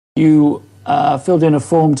you filled in a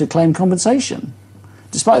form to claim compensation.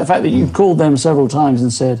 Despite the fact that you called them several times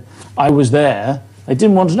and said, I was there, they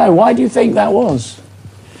didn't want to know. Why do you think that was?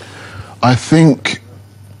 I think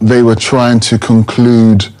they were trying to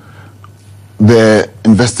conclude their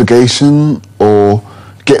investigation or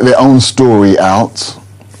get their own story out,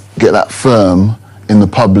 get that firm in the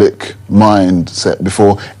public mindset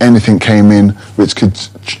before anything came in which could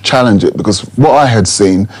challenge it, because what I had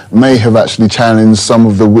seen may have actually challenged some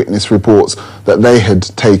of the witness reports that they had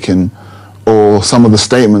taken or some of the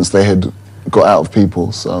statements they had got out of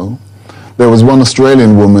people. So there was one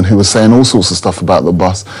Australian woman who was saying all sorts of stuff about the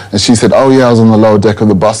bus, and she said, oh yeah, I was on the lower deck of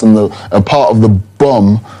the bus and a part of the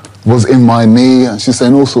bomb was in my knee, and she's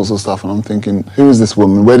saying all sorts of stuff, and I'm thinking, who is this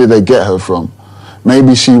woman? Where did they get her from?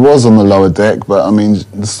 Maybe she was on the lower deck, but I mean,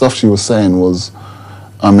 the stuff she was saying was,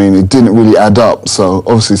 I mean, it didn't really add up. So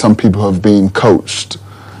obviously some people have been coached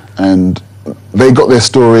and they got their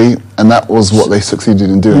story and that was what they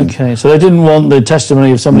succeeded in doing. Okay, so they didn't want the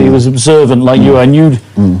testimony of somebody who was observant like you, and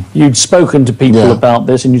you'd spoken to people about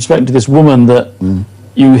this, and you'd spoken to this woman that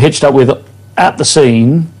you hitched up with at the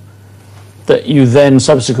scene, that you then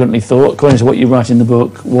subsequently thought, according to what you write in the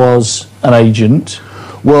book, was an agent.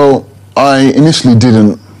 Well, I initially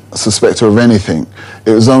didn't suspect her of anything.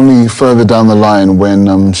 It was only further down the line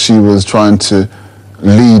when she was trying to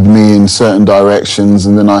lead me in certain directions,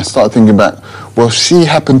 and then I started thinking back, well, she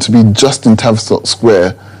happened to be just in Tavistock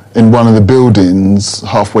Square in one of the buildings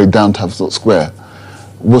halfway down Tavistock Square.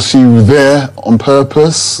 Was she there on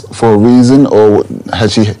purpose for a reason, or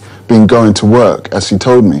had she been going to work, as she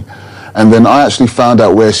told me? And then I actually found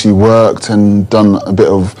out where she worked and done a bit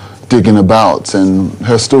of digging about, and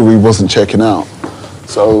her story wasn't checking out.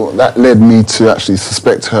 So that led me to actually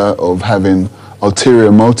suspect her of having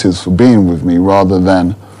ulterior motives for being with me rather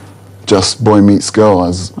than just boy meets girl,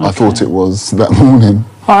 as I thought it was that morning.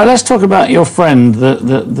 All right, let's talk about your friend,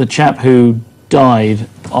 the chap who died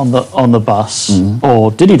on the bus,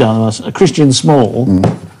 or did he die on the bus? Christian Small.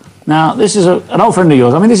 Now, this is an old friend of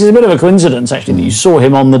yours. I mean, this is a bit of a coincidence, actually, that you saw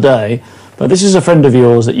him on the day, but this is a friend of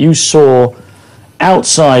yours that you saw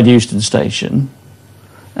outside Euston Station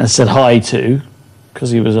and said hi to,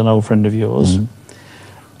 because he was an old friend of yours.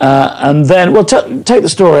 And then, well, take the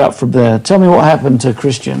story up from there. Tell me what happened to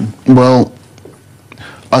Christian. Well,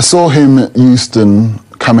 I saw him at Euston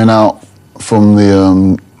coming out from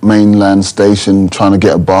the mainland station trying to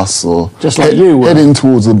get a bus, or just like you were heading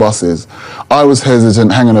towards the buses. I was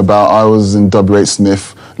hesitant, hanging about. I was in WH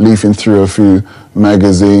Smith, leafing through a few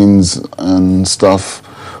magazines and stuff,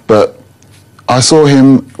 but I saw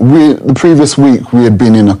him, the previous week we had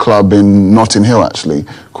been in a club in Notting Hill, actually,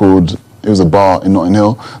 called, it was a bar in Notting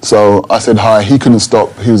Hill. So I said hi, he couldn't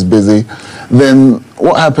stop, he was busy. Then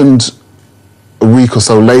what happened a week or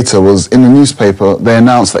so later was, in the newspaper, they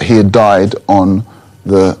announced that he had died on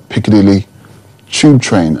the Piccadilly tube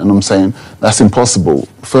train. And I'm saying, that's impossible.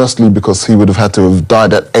 Firstly, because he would have had to have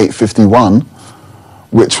died at 8:51,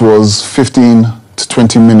 which was 15 to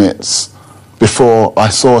 20 minutes before I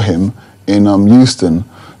saw him in Euston.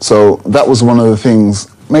 So that was one of the things,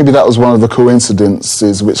 maybe that was one of the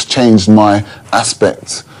coincidences which changed my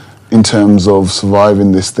aspect in terms of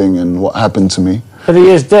surviving this thing and what happened to me. But he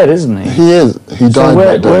is dead, isn't he? He is. He died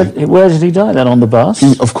that day. Where did he die then? On the bus?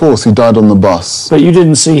 Of course, he died on the bus. But you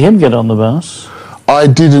didn't see him get on the bus? I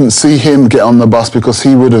didn't see him get on the bus because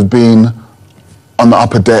he would have been on the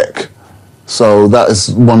upper deck. So that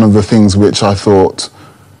is one of the things which I thought,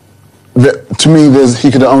 that, to me,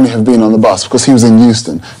 he could only have been on the bus because he was in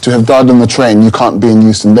Euston. To have died on the train, you can't be in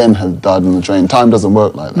Euston then have died on the train. Time doesn't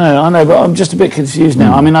work like that. No, I know, but I'm just a bit confused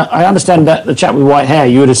now. I mean, I understand that the chap with white hair,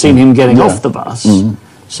 you would have seen him getting off the bus.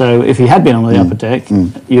 So if he had been on the upper deck,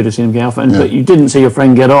 you'd have seen him get off, but you didn't see your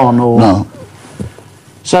friend get on, or... No.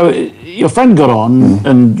 So your friend got on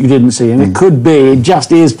and you didn't see him. It could be, it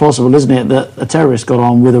just is possible, isn't it, that a terrorist got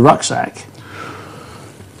on with a rucksack?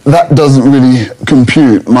 That doesn't really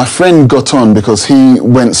compute. My friend got on because he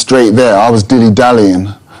went straight there. I was dilly-dallying.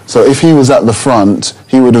 So if he was at the front,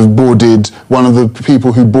 he would have boarded one of the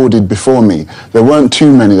people who boarded before me. There weren't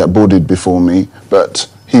too many that boarded before me, but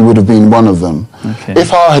he would have been one of them. Okay.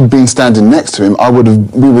 If I had been standing next to him,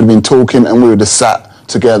 we would have been talking and we would have sat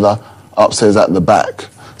together upstairs at the back.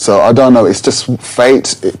 So I don't know, it's just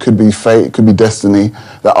fate, it could be destiny,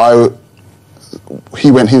 that he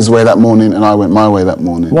went his way that morning and I went my way that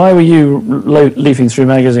morning. Why were you leafing through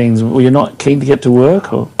magazines? Were you not keen to get to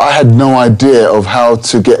work, or? I had no idea of how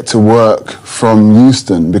to get to work from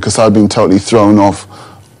Euston because I'd been totally thrown off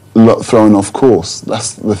course.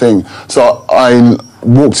 That's the thing. So I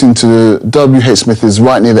walked into WH Smith is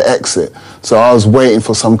right near the exit. So I was waiting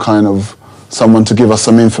for some kind of someone to give us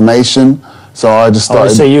some information. So I just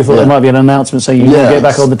started... So you thought there might be an announcement saying you can get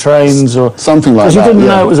back on the trains or... Something like that, because you didn't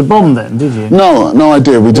know it was a bomb then, did you? No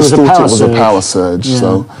idea. We just thought it was a power surge. Yeah.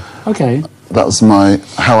 So okay. That was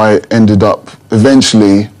how I ended up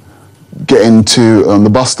eventually getting to the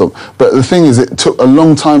bus stop. But the thing is, it took a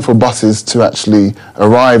long time for buses to actually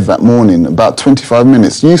arrive that morning, about 25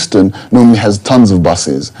 minutes. Euston normally has tons of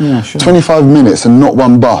buses. Yeah, sure. 25 minutes and not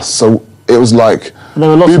one bus. So it was like... There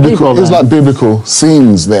were lots of people It was like biblical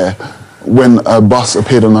scenes there when a bus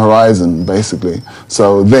appeared on the horizon, basically.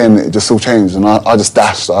 So then it just all changed, and I just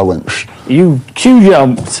dashed. I went... You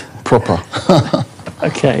Q-jumped. Proper.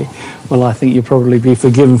 Okay. Well, I think you'll probably be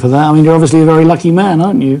forgiven for that. I mean, you're obviously a very lucky man,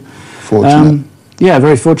 aren't you? Fortunate. Yeah,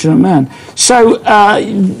 very fortunate man. So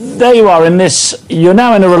there you are in this... You're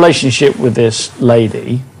now in a relationship with this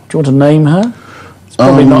lady. Do you want to name her? It's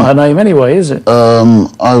probably not her name anyway, is it?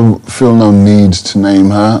 I feel no need to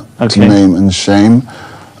name her, to name and shame.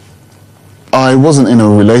 I wasn't in a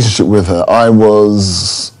relationship with her. I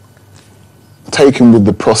was taken with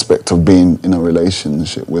the prospect of being in a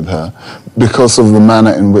relationship with her because of the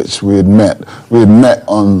manner in which we had met. We had met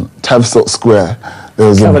on Tavistock Square. There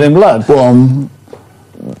was covered in blood?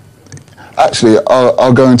 Actually,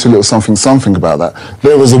 I'll go into a little something about that.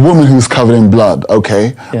 There was a woman who was covered in blood,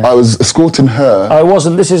 okay? Yeah. I was escorting her. I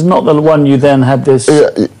wasn't, this is not the one you then had this...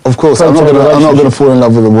 Yeah, of course, I'm not going to fall in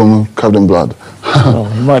love with a woman covered in blood.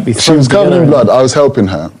 Well, you might be... She was covered in blood, I was helping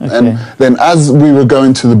her. Okay. And then as we were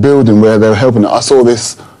going to the building where they were helping her, I saw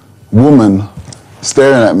this woman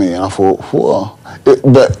staring at me, and I thought, whoa.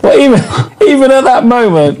 But even at that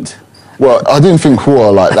moment... Well, I didn't think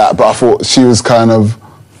whoa like that, but I thought she was kind of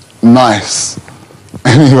nice.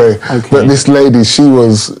 Anyway, but this lady, she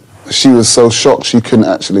was so shocked she couldn't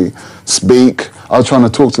actually speak. I was trying to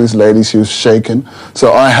talk to this lady, she was shaking.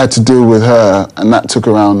 So I had to deal with her, and that took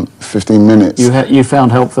around 15 minutes. You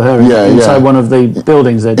found help for her inside one of the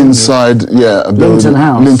buildings there, didn't you? A building.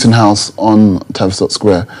 Linton House on Tavistock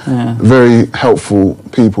Square. Yeah. Very helpful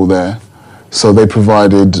people there. So they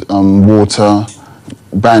provided water,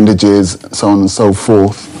 bandages, so on and so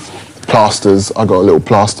forth. Plasters. I got a little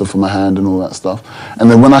plaster for my hand and all that stuff.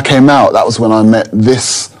 And then when I came out, that was when I met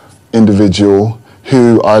this individual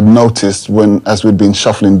who I'd noticed as we'd been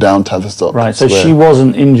shuffling down Tavistock. Right, so she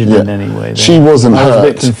wasn't injured in any way then? She wasn't hurt. I was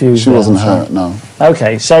a bit confused. She wasn't hurt, no.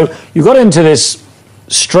 Okay, so you got into this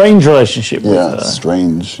strange relationship with her. Yeah,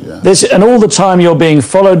 strange, yeah. And all the time you're being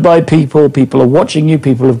followed by people are watching you,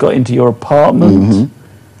 people have got into your apartment.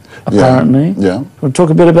 Apparently. Yeah. Want to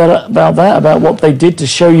talk a bit about that, about what they did to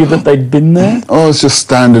show you that they'd been there? Oh, it's just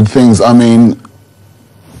standard things. I mean,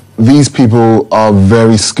 these people are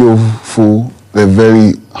very skillful. They're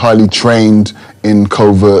very highly trained in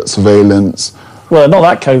covert surveillance. Well, not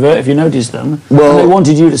that covert, if you noticed them. Well, and they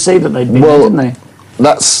wanted you to see that they'd been there, didn't they?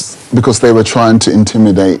 That's because they were trying to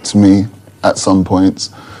intimidate me at some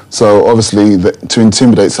points. So obviously, to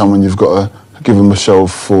intimidate someone, you've got to give them a show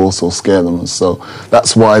of force or scare them. So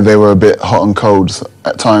that's why they were a bit hot and cold.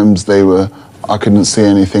 At times I couldn't see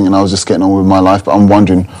anything and I was just getting on with my life, but I'm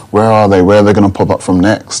wondering, where are they? Where are they going to pop up from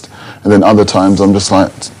next? And then other times I'm just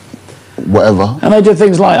like, whatever. And they did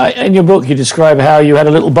things like, in your book you describe how you had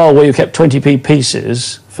a little bowl where you kept 20p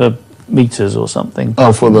pieces for meters or something.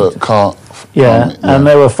 Oh, for the car. Yeah, and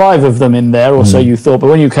there were 5 of them in there, or so you thought, but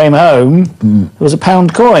when you came home, there was a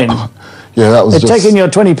 £1 coin. Yeah, that was They'd taken your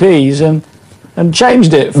 20p's and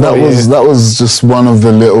changed it for you. That was just one of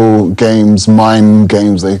the little games, mind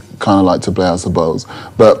games they kind of like to play, I suppose.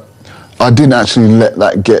 But I didn't actually let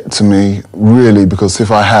that get to me, really, because if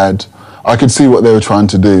I had, I could see what they were trying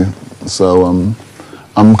to do. So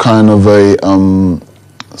I'm kind of a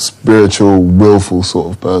spiritual, willful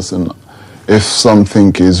sort of person. If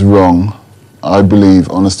something is wrong, I believe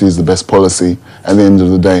honesty is the best policy at the end of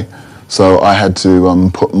the day. So I had to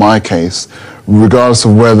put my case, regardless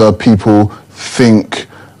of whether people think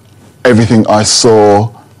everything I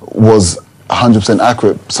saw was 100%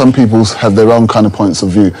 accurate. Some people have their own kind of points of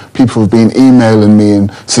view. People have been emailing me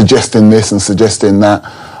and suggesting this and suggesting that.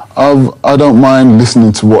 I don't mind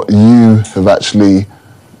listening to what you have actually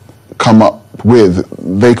come up with.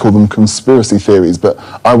 They call them conspiracy theories, but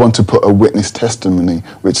I want to put a witness testimony,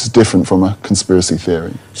 which is different from a conspiracy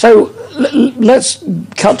theory. So let's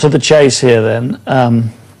cut to the chase here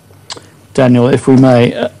then, Daniel, if we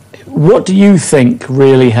may. What do you think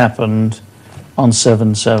really happened on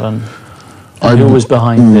 7/7? And who was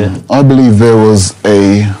behind it? I believe there was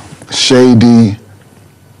a shady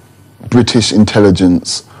British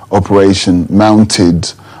intelligence operation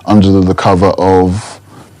mounted under the cover of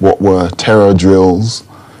what were terror drills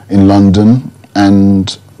in London,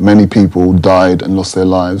 and many people died and lost their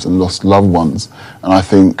lives and lost loved ones. And I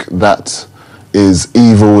think that is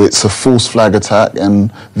evil. It's a false flag attack,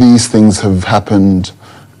 and these things have happened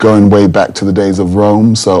going way back to the days of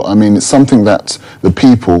Rome. So, I mean, it's something that the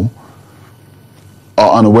people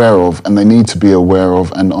are unaware of, and they need to be aware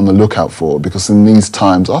of and on the lookout for, because in these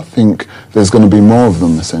times, I think there's going to be more of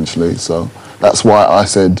them, essentially. So that's why I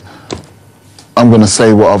said, I'm going to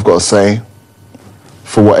say what I've got to say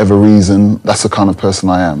for whatever reason. That's the kind of person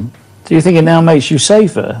I am. Do you think it now makes you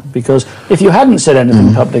safer? Because if you hadn't said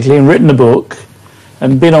anything publicly and written a book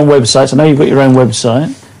and been on websites, I know you've got your own website,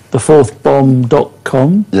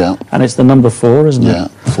 thefourthbomb.com. Yeah. And it's the number 4, isn't it? Yeah,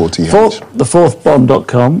 4TH.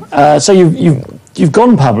 Thefourthbomb.com. So you've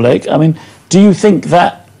gone public. I mean, do you think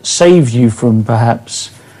that saved you from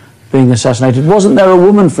perhaps being assassinated? Wasn't there a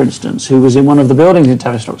woman, for instance, who was in one of the buildings in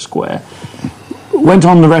Tavistock Square, went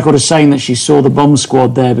on the record as saying that she saw the bomb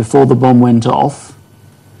squad there before the bomb went off,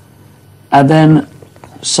 and then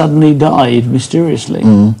suddenly died mysteriously?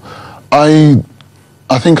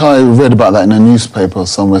 I think I read about that in a newspaper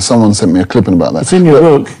somewhere. Someone sent me a clipping about that. It's in your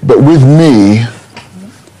book. But with me,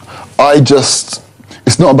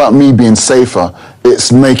 it's not about me being safer,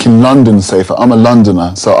 it's making London safer. I'm a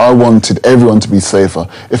Londoner, so I wanted everyone to be safer.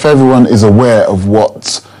 If everyone is aware of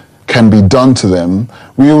what can be done to them,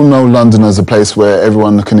 we all know London as a place where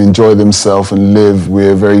everyone can enjoy themselves and live.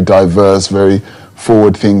 We're very diverse, very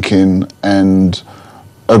forward-thinking, and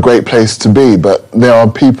a great place to be. But there are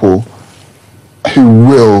people who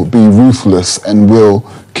will be ruthless and will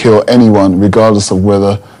kill anyone, regardless of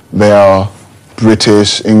whether they are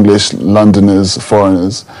British, English, Londoners,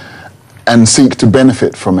 foreigners, and seek to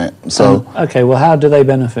benefit from it. So, okay, well, how do they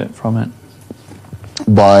benefit from it?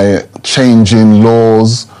 By changing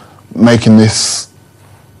laws, making this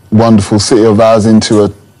wonderful city of ours into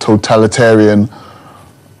a totalitarian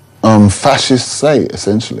fascist state,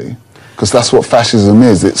 essentially. Because that's what fascism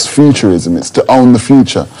is. It's futurism. It's to own the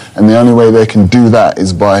future. And the only way they can do that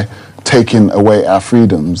is by taking away our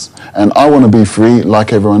freedoms. And I want to be free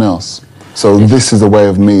like everyone else. So this is a way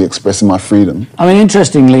of me expressing my freedom. I mean,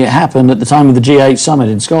 interestingly, it happened at the time of the G8 summit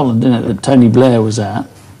in Scotland, didn't it, that Tony Blair was at,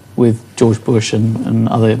 with George Bush and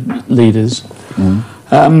other leaders.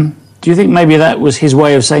 Do you think maybe that was his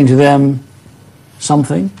way of saying to them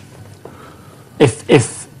something? If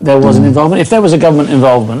there was an involvement, if there was a government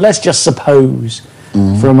involvement, let's just suppose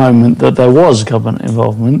for a moment that there was government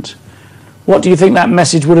involvement, what do you think that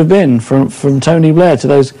message would have been from Tony Blair to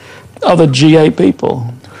those other G8 people?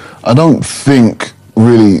 I don't think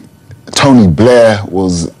really Tony Blair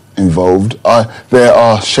was involved. There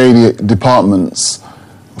are shady departments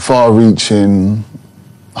far-reaching,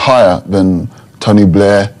 higher than Tony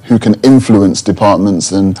Blair, who can influence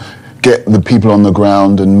departments and get the people on the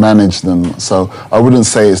ground and manage them. So I wouldn't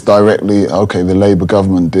say it's directly, okay, the Labour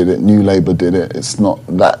government did it, New Labour did it. It's not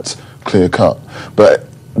that clear-cut. But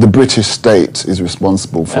the British state is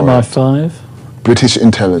responsible for MI5? it. British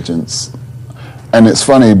intelligence. And it's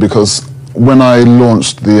funny because when I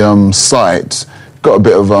launched the site, got a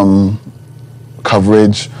bit of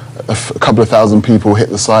coverage, a couple of thousand people hit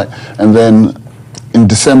the site, and then in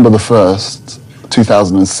December the 1st,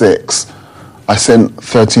 2006, I sent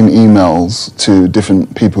 13 emails to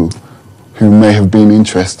different people who may have been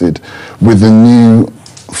interested with the new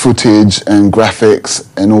footage and graphics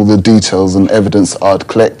and all the details and evidence I'd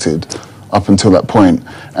collected up until that point.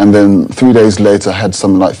 And then 3 days later, I had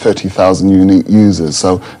something like 30,000 unique users.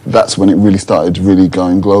 So that's when it really started really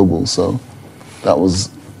going global. So that was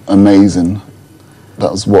amazing.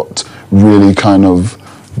 That was what really kind of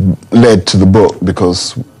led to the book,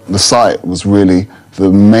 because the site was really the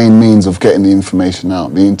main means of getting the information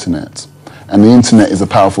out, the internet. And the internet is a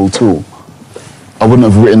powerful tool. I wouldn't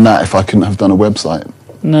have written that if I couldn't have done a website.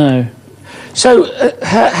 No. So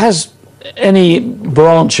has any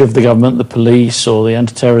branch of the government, the police or the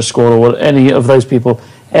anti-terrorist squad or any of those people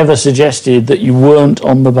ever suggested that you weren't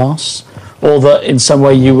on the bus, or that in some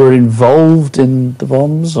way you were involved in the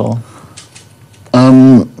bombs? Or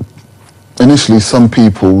initially, some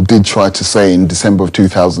people did try to say in December of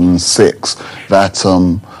 2006 that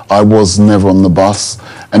I was never on the bus,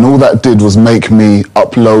 and all that did was make me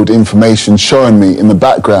upload information showing me in the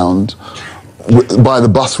background by the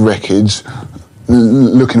bus wreckage,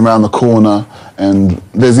 looking around the corner, and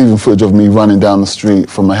there's even footage of me running down the street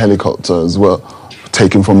from a helicopter as well,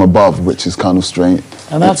 taken from above, which is kind of strange.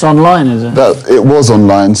 And that's online, is it? It was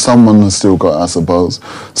online. Someone has still got it, I suppose.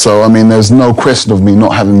 So, I mean, there's no question of me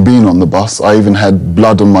not having been on the bus. I even had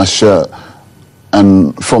blood on my shirt,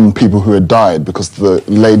 and from people who had died, because the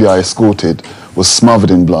lady I escorted was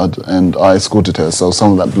smothered in blood, and I escorted her, so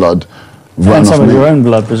some of that blood And some of your own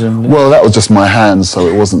blood, presumably. Well, that was just my hands, so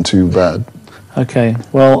it wasn't too bad. Okay,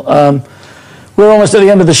 well, we're almost at the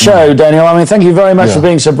end of the show, Daniel. I mean, thank you very much for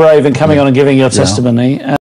being so brave and coming on and giving your testimony.